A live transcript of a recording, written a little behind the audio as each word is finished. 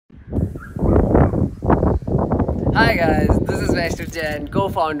Hi guys, this is Founder Cherian,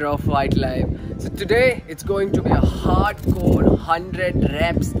 co-founder of Ytalife. So today it's going to be a hardcore 100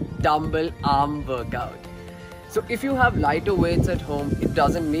 reps dumbbell arm workout. So if you have lighter weights at home, it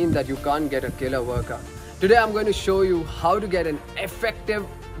doesn't mean that you can't get a killer workout. Today I'm going to show you how to get an effective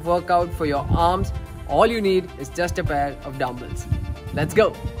workout for your arms. All you need is just a pair of dumbbells. Let's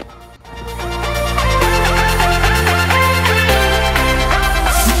go!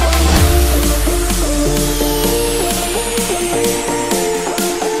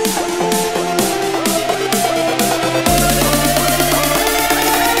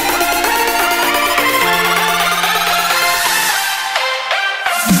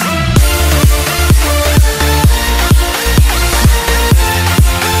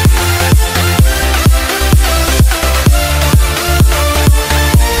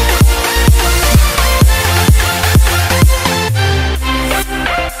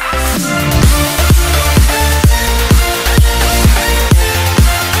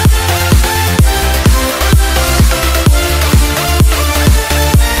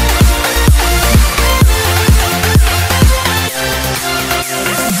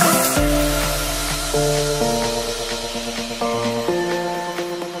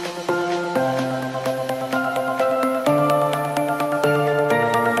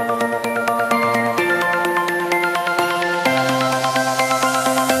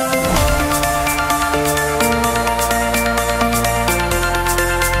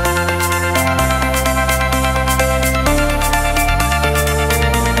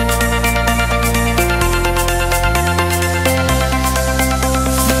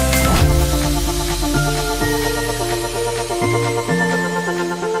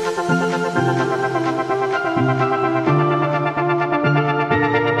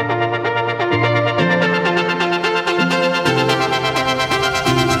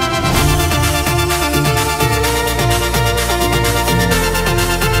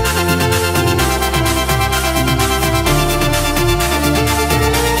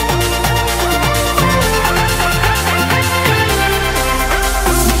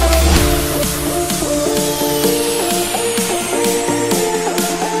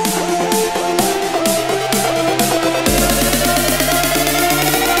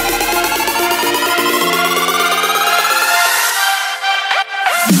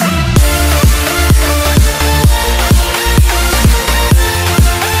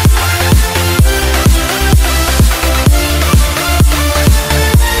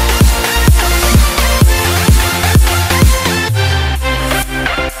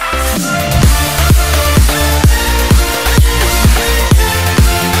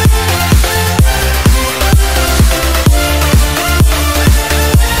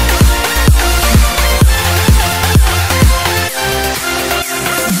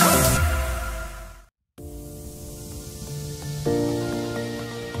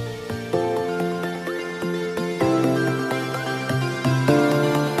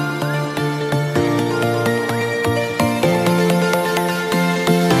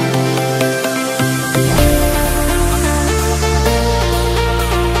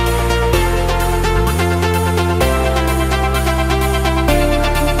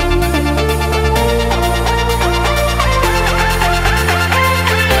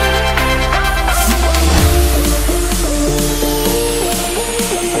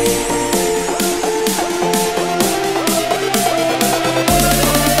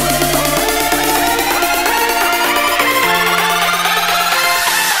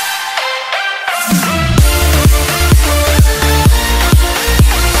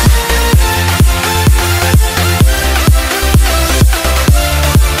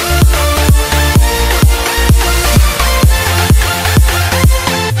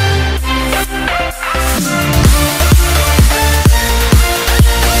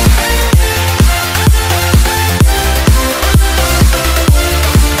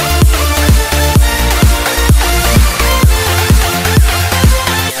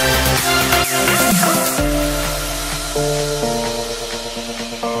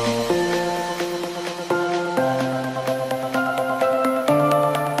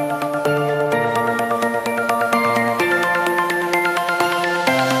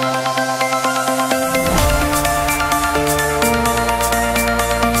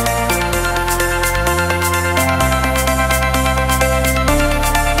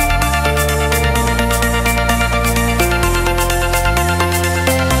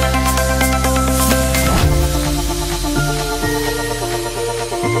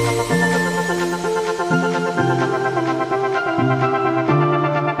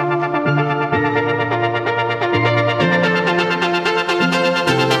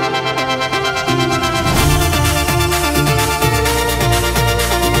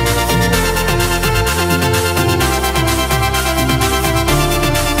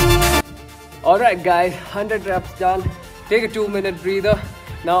 Alright guys, 100 reps done. Take a 2-minute breather.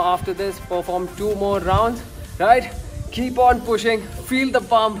 Now after this, perform 2 more rounds, right? Keep on pushing, feel the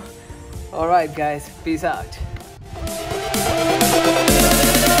pump. Alright guys, peace out.